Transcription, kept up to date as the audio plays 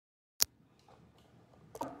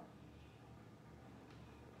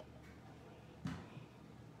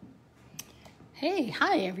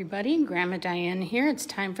Hi everybody, Grandma Diane here. It's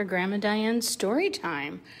time for Grandma Diane's story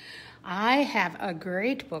time. I have a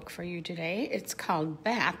great book for you today. It's called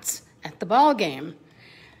Bats at the Ballgame.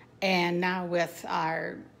 And now with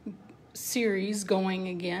our series going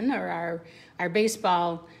again, or our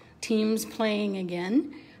baseball teams playing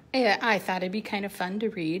again, I thought it'd be kind of fun to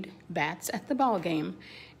read Bats at the Ballgame.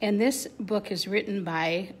 And this book is written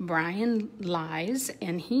by Brian Lies,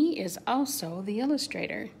 and he is also the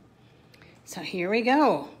illustrator. So here we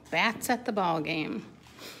go, Bats at the Ballgame.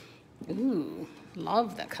 Ooh,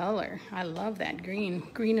 love the color. I love that green.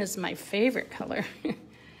 Green is my favorite color.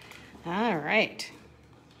 All right.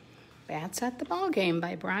 Bats at the Ballgame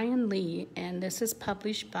by Brian Lee, and this is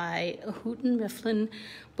published by Houghton Mifflin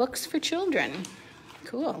Books for Children.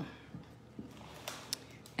 Cool.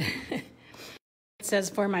 It says,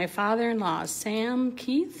 for my father-in-law, Sam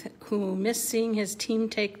Keith, who missed seeing his team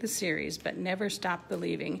take the series but never stopped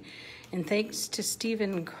believing. And thanks to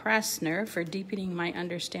Stephen Krasner for deepening my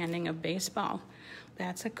understanding of baseball.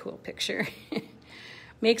 That's a cool picture.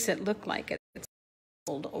 Makes it look like it's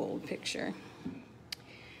an old picture.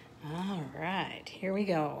 All right, here we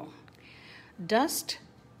go. Dusk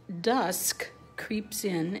creeps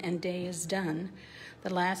in and day is done.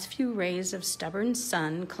 The last few rays of stubborn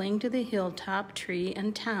sun cling to the hilltop, tree,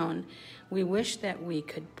 and town. We wish that we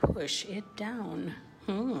could push it down.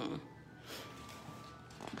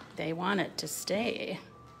 They want it to stay.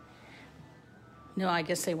 No, I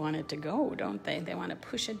guess they want it to go, don't they? They want to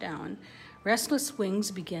push it down. Restless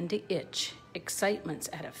wings begin to itch. Excitement's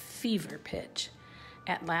at a fever pitch.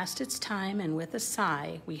 At last it's time, and with a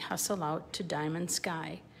sigh, we hustle out to diamond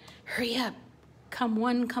sky. Hurry up! Come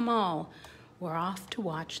one, come all. We're off to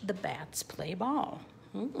watch the bats play ball.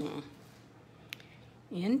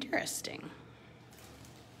 Interesting.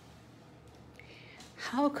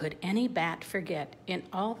 How could any bat forget, in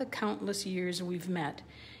all the countless years we've met,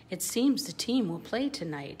 it seems the team we'll play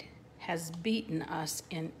tonight has beaten us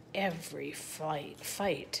in every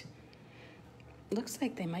fight. Looks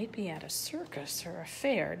like they might be at a circus or a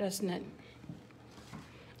fair, doesn't it?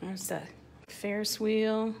 There's the Ferris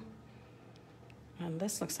wheel. And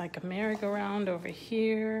this looks like a merry-go-round over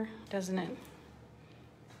here, doesn't it?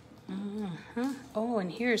 Oh,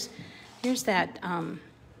 and here's that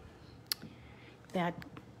that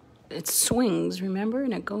it swings, remember?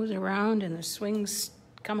 And it goes around and the swings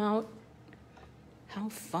come out. How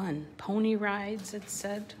fun. Pony rides, it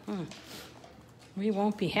said. We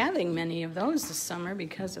won't be having many of those this summer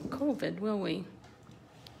because of COVID, will we?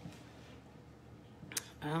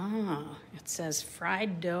 It says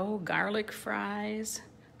fried dough, garlic fries,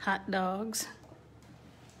 hot dogs.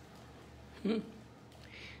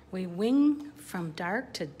 We wing from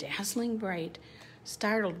dark to dazzling bright,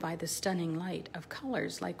 startled by the stunning light of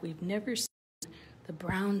colors like we've never seen. The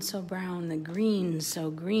brown so brown, the green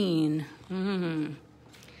so green.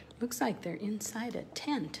 Looks like they're inside a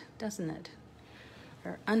tent, doesn't it?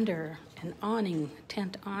 Or under an awning,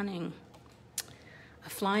 tent awning. A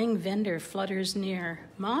flying vendor flutters near.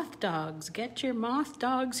 Moth dogs, get your moth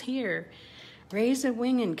dogs here. Raise a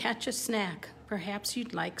wing and catch a snack. Perhaps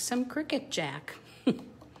you'd like some cricket jack.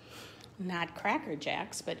 Not Cracker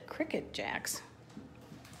Jacks, but Cricket Jacks.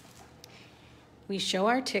 We show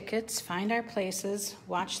our tickets, find our places,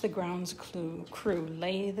 watch the grounds crew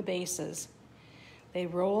lay the bases. They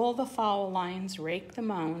roll the foul lines, rake the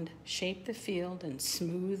mound, shape the field, and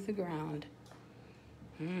smooth the ground.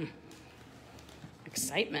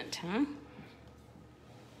 Excitement, huh?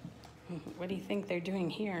 What do you think they're doing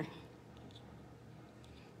here?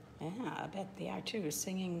 Yeah, I bet they are too,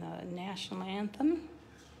 singing the national anthem.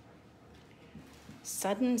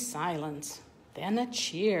 Sudden silence, then a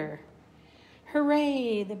cheer.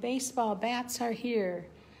 Hooray, the baseball bats are here.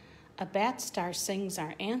 A bat star sings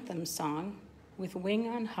our anthem song. With wing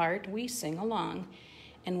on heart, we sing along.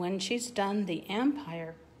 And when she's done, the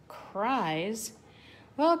umpire cries,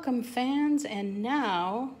 welcome fans, and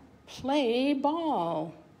now play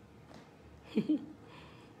ball.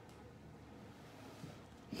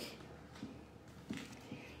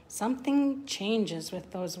 Something changes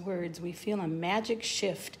with those words. We feel a magic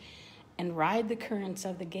shift and ride the currents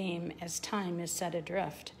of the game as time is set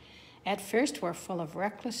adrift. At first, we're full of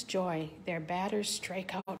reckless joy. Their batters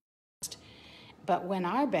strike out fast. But when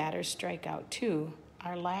our batters strike out too,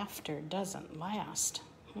 our laughter doesn't last.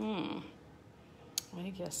 I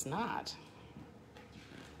guess not.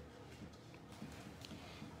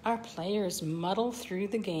 Our players muddle through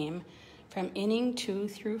the game from inning 2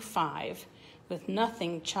 through 5 with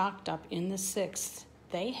nothing chalked up in the 6th.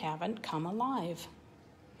 They haven't come alive.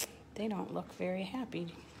 They don't look very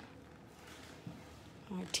happy.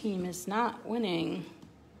 Our team is not winning.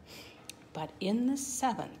 But in the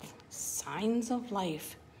seventh, signs of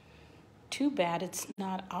life. Too bad it's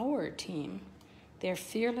not our team. Their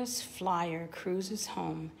fearless flyer cruises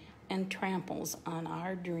home and tramples on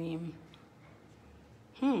our dream.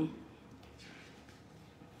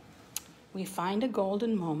 We find a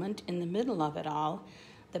golden moment in the middle of it all.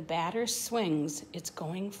 The batter swings, it's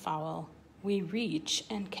going foul. We reach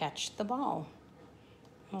and catch the ball.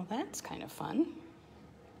 Well, that's kind of fun.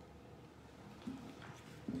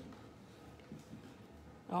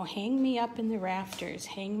 Oh, hang me up in the rafters,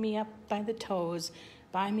 hang me up by the toes,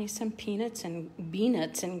 buy me some peanuts and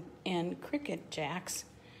beanuts and cricket jacks.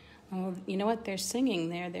 Oh, you know what they're singing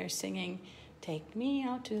there? They're singing, take me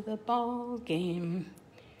out to the ball game.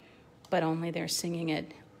 But only they're singing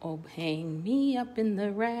it, oh, hang me up in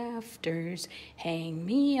the rafters, hang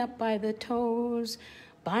me up by the toes,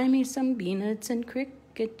 buy me some peanuts and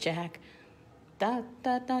cricket jack. Da,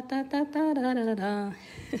 da, da, da, da, da, da, da, da.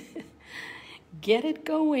 Get it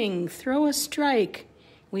going, throw a strike.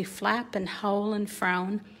 We flap and howl and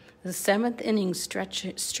frown. The seventh inning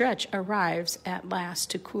stretch arrives at last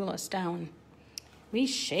to cool us down. We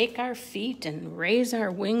shake our feet and raise our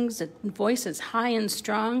wings, voices high and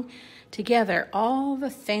strong. Together, all the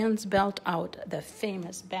fans belt out the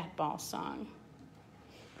famous bat ball song.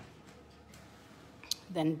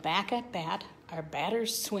 Then back at bat, our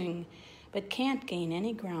batters swing, but can't gain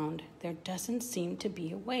any ground. There doesn't seem to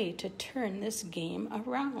be a way to turn this game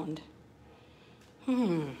around.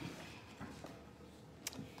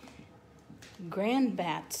 Grand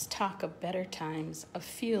bats talk of better times, of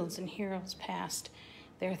fields and heroes past.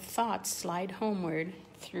 Their thoughts slide homeward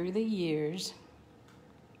through the years,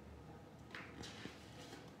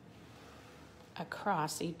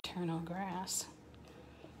 across eternal grass.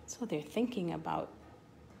 So they're thinking about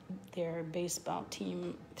their baseball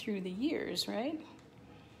team through the years, right?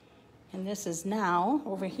 And this is now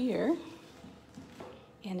over here.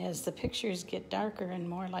 And as the pictures get darker and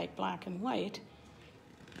more like black and white,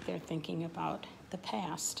 they're thinking about the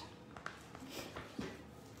past.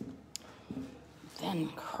 Then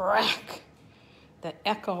crack! The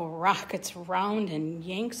echo rockets round and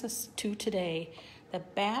yanks us to today. The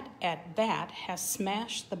bat at bat has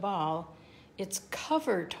smashed the ball, its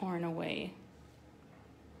cover torn away.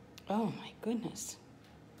 Oh my goodness.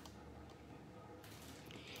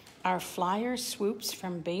 Our flyer swoops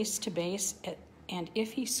from base to base, and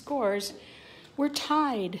if he scores, we're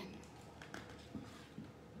tied.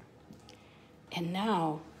 And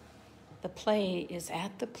now the play is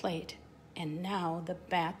at the plate, and now the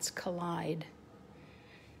bats collide.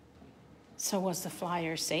 So was the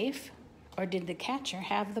flyer safe, or did the catcher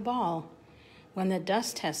have the ball? When the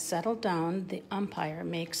dust has settled down, the umpire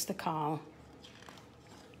makes the call.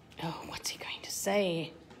 Oh, what's he going to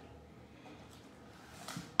say?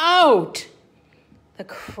 Out! The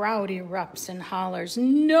crowd erupts and hollers,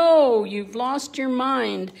 no, you've lost your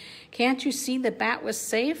mind. Can't you see the bat was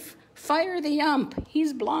safe? Fire the ump,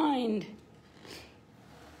 he's blind.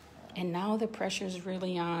 And now the pressure's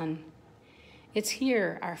really on. It's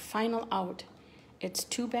here, our final out. It's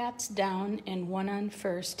 2 bats down and 1 on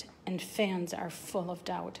first, and fans are full of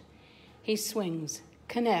doubt. He swings,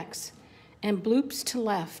 connects, and bloops to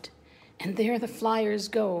left, and there the flyers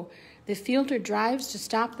go. The fielder drives to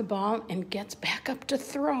stop the ball and gets back up to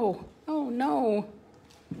throw. Oh, no.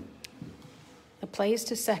 The play's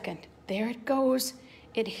to second. There it goes.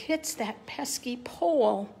 It hits that pesky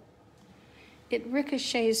pole. It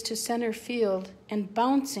ricochets to center field and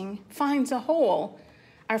bouncing finds a hole.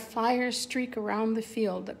 Our flyers streak around the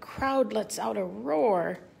field. The crowd lets out a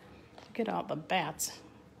roar. Look at all the bats.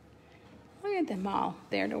 Look at them all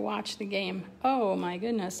there to watch the game. Oh my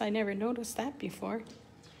goodness, I never noticed that before.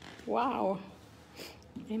 Wow,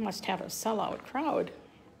 they must have a sellout crowd.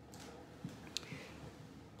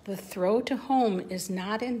 The throw to home is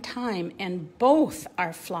not in time, and both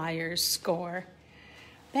our flyers score.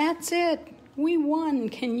 That's it, we won,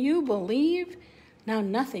 can you believe? Now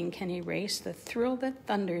nothing can erase the thrill that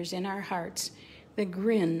thunders in our hearts, the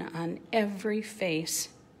grin on every face.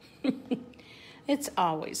 It's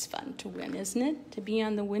always fun to win, isn't it? To be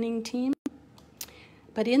on the winning team.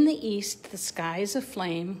 But in the east, the sky's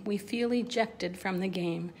aflame. We feel ejected from the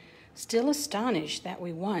game. Still astonished that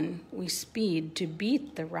we won, we speed to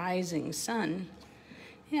beat the rising sun.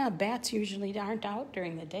 Yeah, bats usually aren't out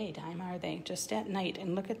during the daytime, are they? Just at night.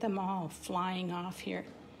 And look at them all flying off here.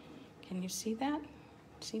 Can you see that?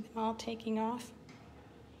 See them all taking off?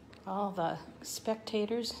 All the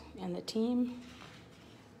spectators and the team.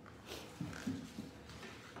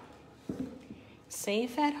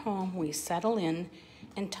 Safe at home, we settle in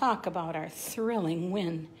and talk about our thrilling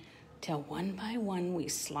win. till one by one we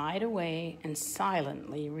slide away and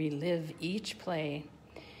silently relive each play.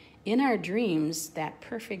 In our dreams, that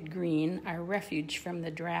perfect green, our refuge from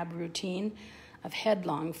the drab routine of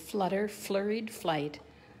headlong flutter, flurried flight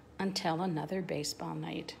until another baseball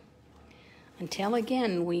night. Until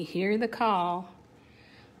again we hear the call,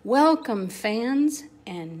 welcome fans,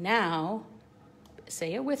 and now,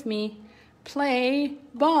 say it with me, play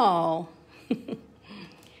ball.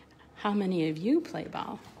 How many of you play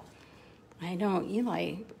ball? I know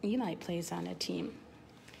Eli plays on a team.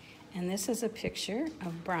 And this is a picture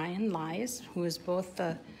of Brian Lies, who is both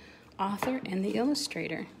the author and the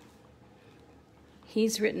illustrator.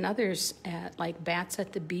 He's written others like Bats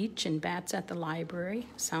at the Beach and Bats at the Library.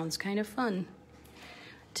 Sounds kind of fun.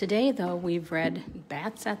 Today, though, we've read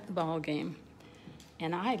Bats at the Ballgame,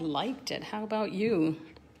 and I liked it. How about you?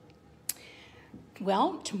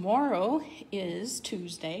 Well, tomorrow is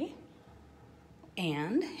Tuesday,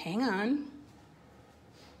 and hang on.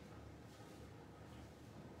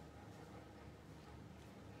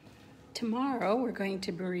 Tomorrow, we're going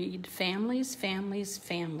to read Families, Families,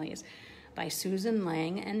 Families by Susan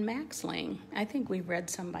Lang and Max Lang. I think we've read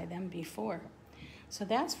some by them before. So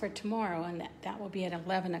that's for tomorrow, and that will be at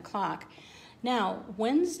 11 o'clock. Now,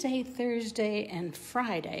 Wednesday, Thursday, and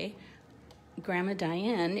Friday, Grandma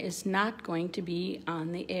Diane is not going to be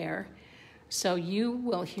on the air. So you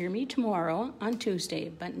will hear me tomorrow on Tuesday,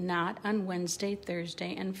 but not on Wednesday,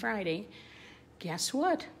 Thursday, and Friday. Guess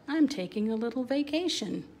what? I'm taking a little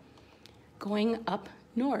vacation, going up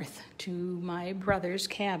north to my brother's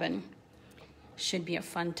cabin. Should be a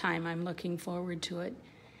fun time. I'm looking forward to it.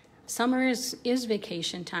 Summer is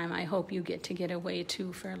vacation time. I hope you get to get away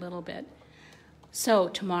too for a little bit. So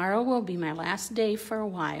tomorrow will be my last day for a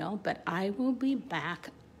while, but I will be back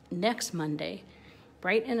next Monday,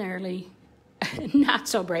 bright and early. Not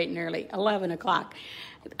so bright and early, 11 o'clock.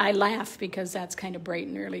 I laugh because that's kind of bright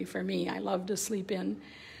and early for me. I love to sleep in.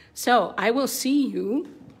 So I will see you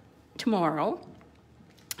tomorrow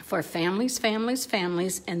for Families, Families,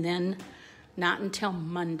 Families, and then not until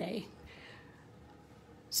Monday.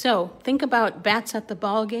 So think about Bats at the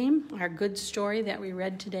Ballgame, our good story that we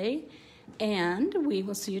read today, and we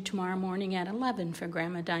will see you tomorrow morning at 11 for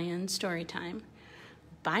Grandma Diane's story time.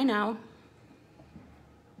 Bye now.